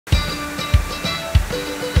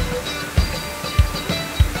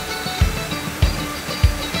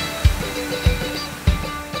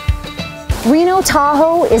Reno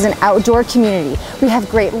Tahoe is an outdoor community. We have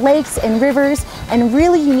great lakes and rivers and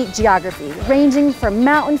really unique geography, ranging from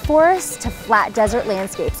mountain forests to flat desert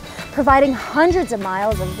landscapes, providing hundreds of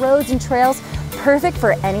miles of roads and trails perfect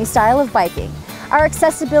for any style of biking. Our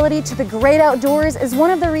accessibility to the great outdoors is one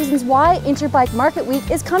of the reasons why Interbike Marketweek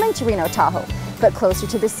is coming to Reno Tahoe. But closer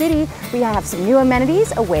to the city, we have some new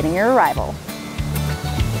amenities awaiting your arrival.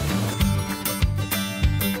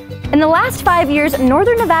 In the last 5 years,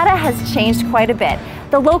 Northern Nevada has changed quite a bit.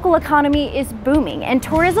 The local economy is booming and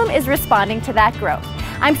tourism is responding to that growth.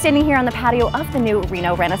 I'm standing here on the patio of the new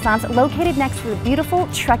Reno Renaissance, located next to the beautiful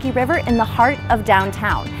Truckee River in the heart of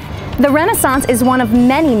downtown. The Renaissance is one of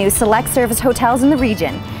many new select service hotels in the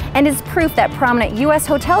region and is proof that prominent U.S.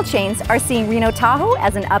 hotel chains are seeing Reno Tahoe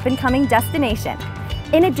as an up-and-coming destination.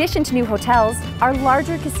 In addition to new hotels, our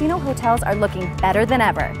larger casino hotels are looking better than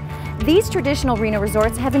ever. These traditional Reno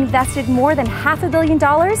resorts have invested more than $500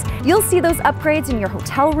 million. You'll see those upgrades in your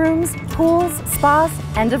hotel rooms, pools, spas,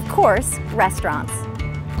 and of course, restaurants.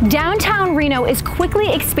 Downtown Reno is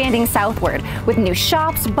quickly expanding southward with new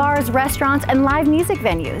shops, bars, restaurants, and live music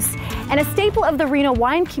venues. And a staple of the Reno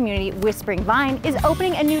wine community, Whispering Vine, is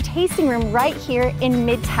opening a new tasting room right here in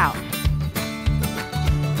MidTown.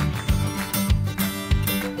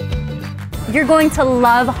 You're going to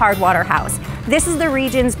love Hardwater House. This is the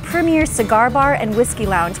region's premier cigar bar and whiskey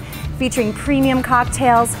lounge, featuring premium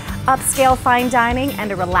cocktails, upscale fine dining,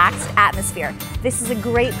 and a relaxed atmosphere. This is a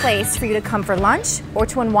great place for you to come for lunch or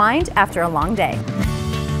to unwind after a long day.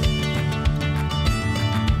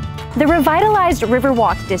 The revitalized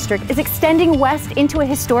Riverwalk district is extending west into a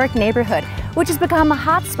historic neighborhood, which has become a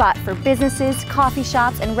hotspot for businesses, coffee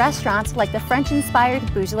shops, and restaurants like the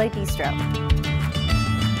French-inspired Beaujolais Bistro.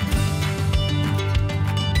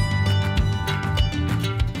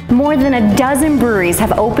 More than a dozen breweries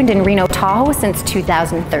have opened in Reno Tahoe since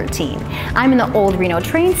 2013. I'm in the old Reno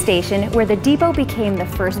train station, where the depot became the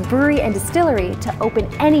first brewery and distillery to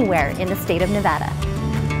open anywhere in the state of Nevada.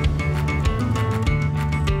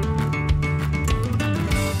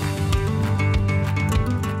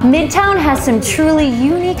 MidTown has some truly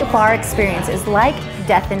unique bar experiences like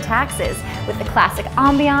Death and Taxes. With the classic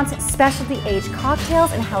ambiance, specialty aged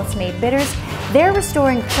cocktails, and house-made bitters, they're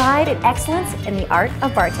restoring pride and excellence in the art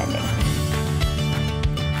of bartending.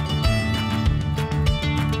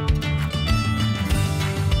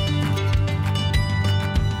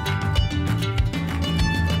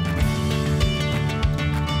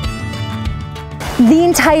 The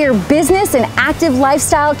entire business and active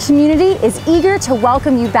lifestyle community is eager to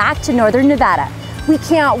welcome you back to Northern Nevada. We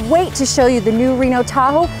can't wait to show you the new Reno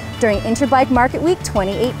Tahoe during Interbike Market Week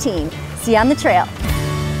 2018. See you on the trail.